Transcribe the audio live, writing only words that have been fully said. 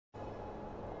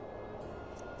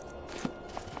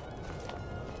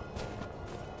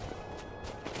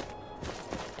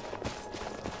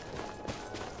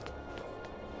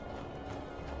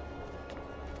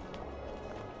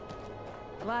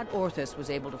glad Orthus was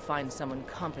able to find someone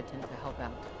competent to help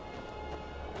out.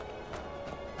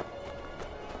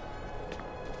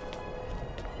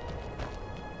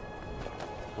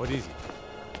 What is it?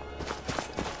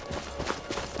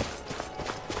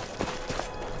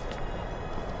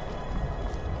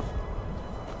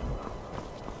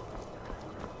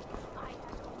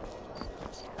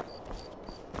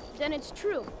 Then it's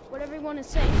true, what everyone is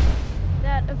saying.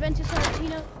 That Aventus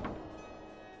Argentina...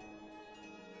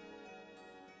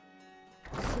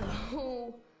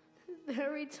 So...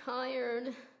 very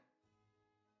tired.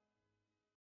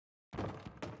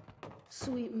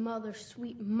 Sweet mother,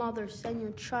 send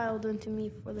your child unto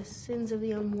me, for the sins of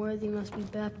the unworthy must be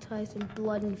baptized in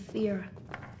blood and fear.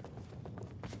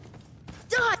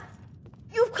 Dad!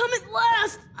 You've come at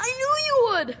last! I knew you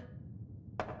would!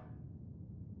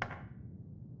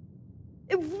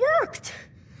 It worked!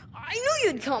 I knew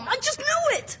you'd come, I just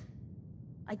knew it!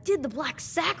 I did the Black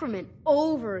Sacrament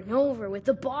over and over with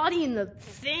the body and the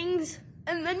things,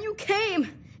 and then you came,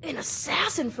 an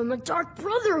assassin from the Dark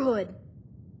Brotherhood.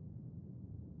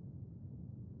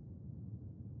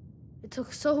 It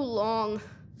took so long,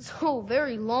 so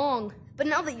very long, but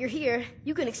now that you're here,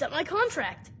 you can accept my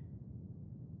contract.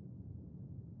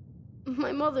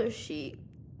 My mother, she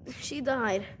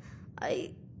died.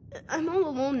 I'm all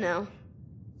alone now.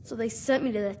 So they sent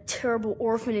me to that terrible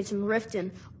orphanage in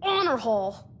Riften, Honor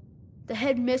Hall. The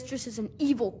headmistress is an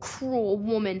evil, cruel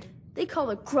woman. They call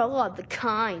her Grella the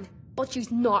Kind, but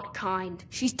she's not kind.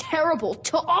 She's terrible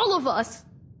to all of us.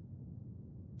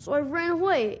 So I ran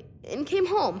away and came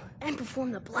home and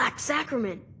performed the Black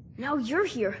Sacrament. Now you're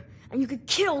here, and you could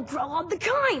kill Grella the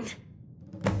Kind.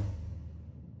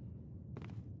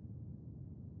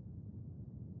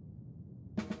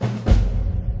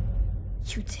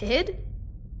 You did?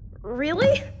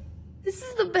 Really? This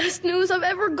is the best news I've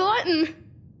ever gotten.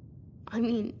 I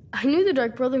mean, I knew the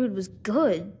Dark Brotherhood was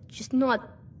good, just not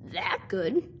that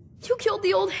good. You killed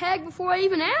the old hag before I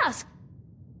even asked.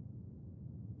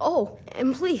 Oh,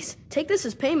 and please, take this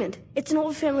as payment. It's an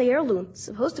old family heirloom,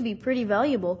 supposed to be pretty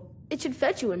valuable. It should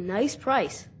fetch you a nice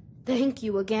price. Thank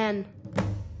you again.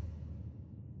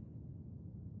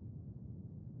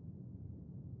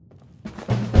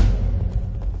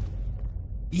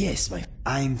 Yes,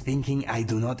 I'm thinking I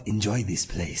do not enjoy this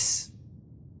place.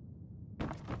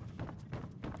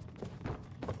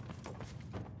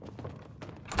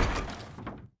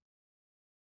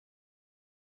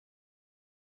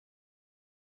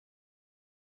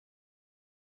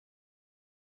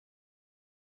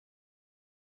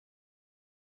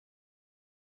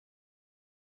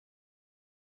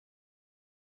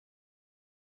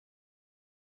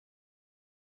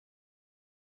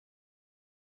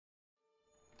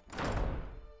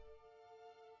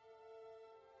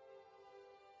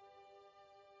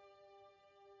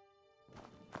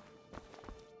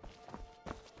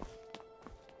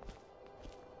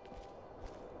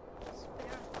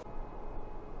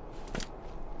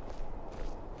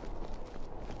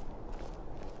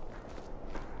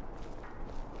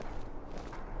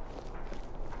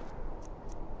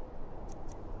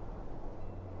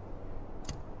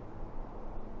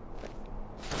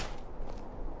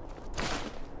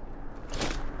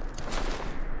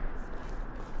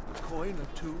 Coin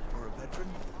or two for a veteran?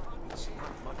 It's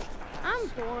not much. I'm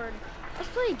bored. Let's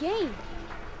play a game.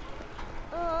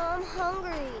 I'm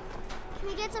hungry. Can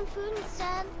we get some food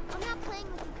instead? I'm not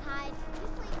playing with you, Kai. You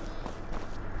play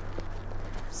me.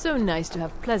 So nice to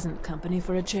have pleasant company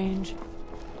for a change.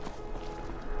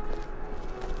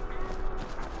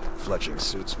 Fletching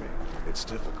suits me. It's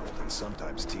difficult and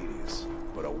sometimes tedious,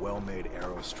 but a well-made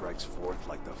arrow strikes forth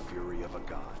like the fury of a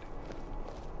god.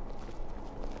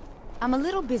 I'm a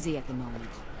little busy at the moment.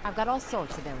 I've got all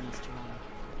sorts of errands to run.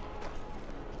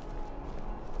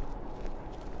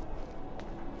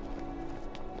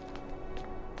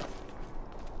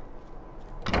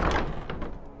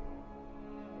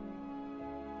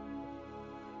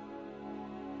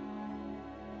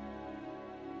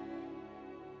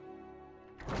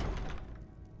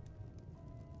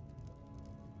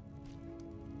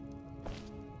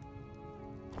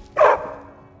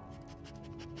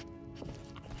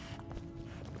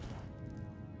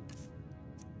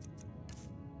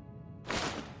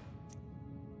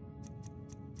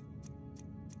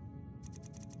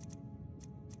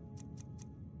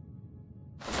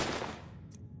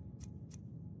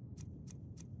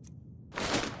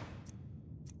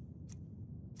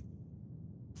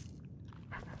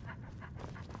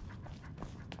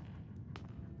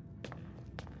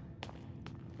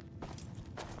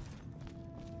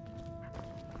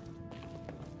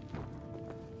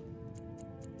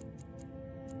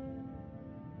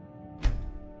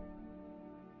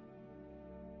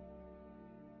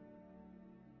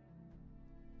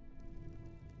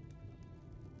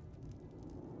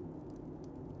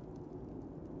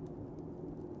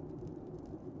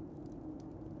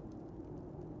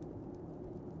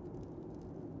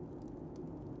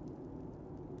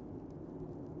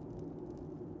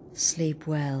 Sleep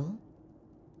well?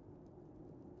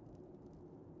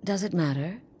 Does it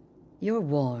matter? You're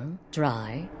warm,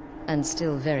 dry, and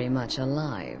still very much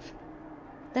alive.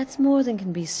 That's more than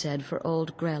can be said for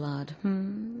old Grelod,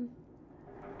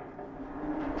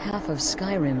 Half of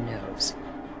Skyrim knows.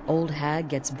 Old hag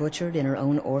gets butchered in her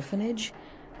own orphanage.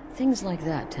 Things like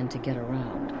that tend to get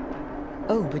around.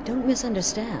 Oh, but don't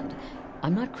misunderstand.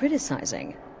 I'm not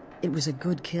criticizing. It was a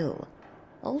good kill.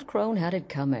 Old Crone had it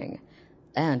coming.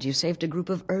 And you saved a group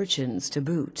of urchins to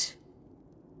boot.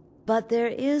 But there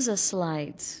is a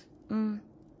slight,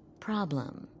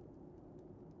 problem.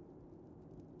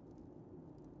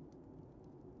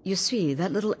 You see,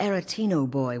 that little Aretino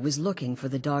boy was looking for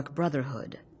the Dark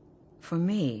Brotherhood. For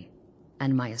me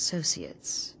and my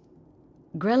associates.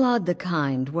 Grelod the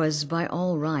Kind was, by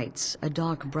all rights, a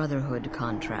Dark Brotherhood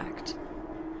contract.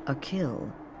 A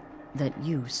kill that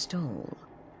you stole.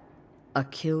 A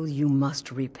kill you must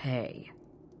repay.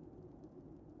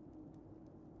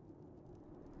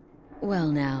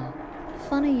 Well now,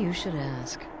 funny you should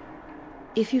ask.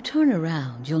 If you turn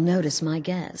around, you'll notice my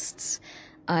guests.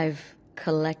 I've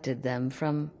collected them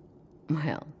from,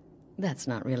 well, that's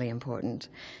not really important.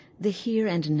 The here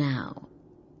and now.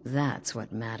 That's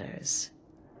what matters.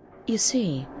 You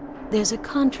see, there's a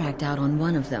contract out on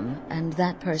one of them, and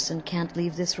that person can't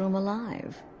leave this room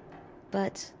alive.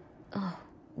 But, oh,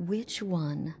 which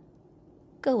one?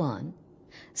 Go on,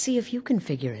 see if you can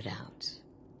figure it out.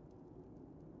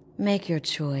 Make your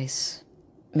choice.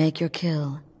 Make your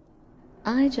kill.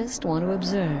 I just want to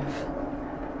observe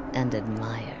and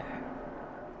admire.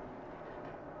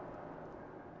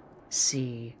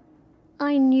 See,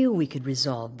 I knew we could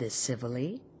resolve this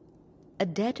civilly. A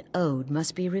debt owed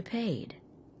must be repaid.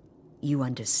 You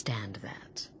understand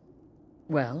that.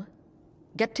 Well,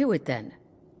 get to it then.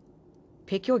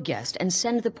 Pick your guest and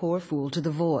send the poor fool to the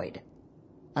void.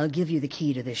 I'll give you the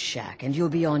key to this shack and you'll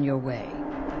be on your way.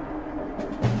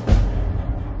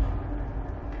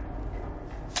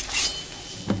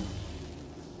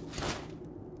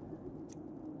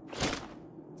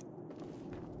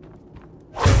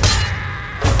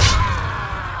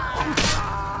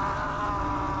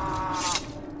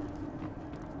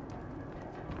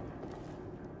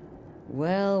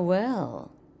 Well,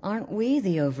 well, aren't we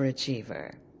the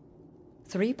overachiever?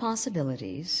 3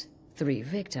 possibilities, 3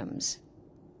 victims.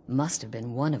 Must have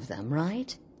been one of them,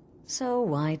 right? So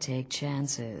why take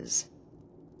chances?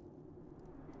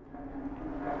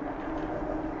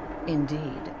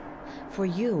 Indeed. For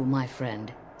you, my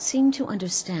friend, seem to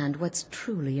understand what's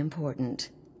truly important.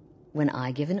 When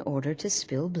I give an order to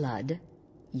spill blood,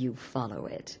 you follow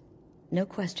it. No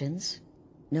questions,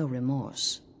 no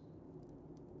remorse.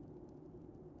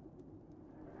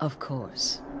 Of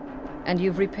course. And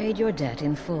you've repaid your debt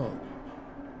in full.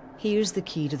 Here's the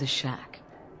key to the shack.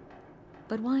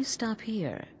 But why stop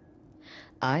here?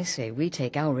 I say we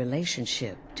take our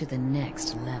relationship to the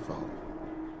next level.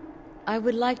 I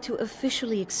would like to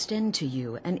officially extend to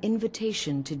you an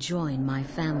invitation to join my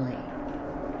family,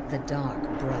 the Dark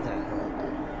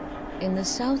Brotherhood. In the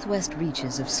southwest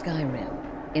reaches of Skyrim,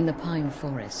 in the Pine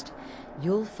Forest,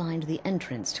 you'll find the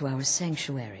entrance to our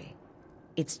sanctuary.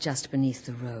 It's just beneath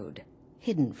the road,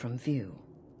 hidden from view.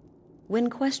 When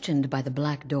questioned by the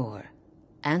Black Door,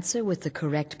 answer with the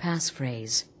correct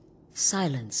passphrase,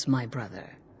 "Silence, my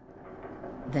brother."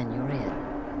 Then you're in,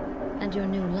 and your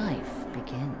new life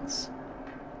begins.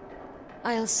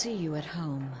 I'll see you at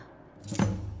home.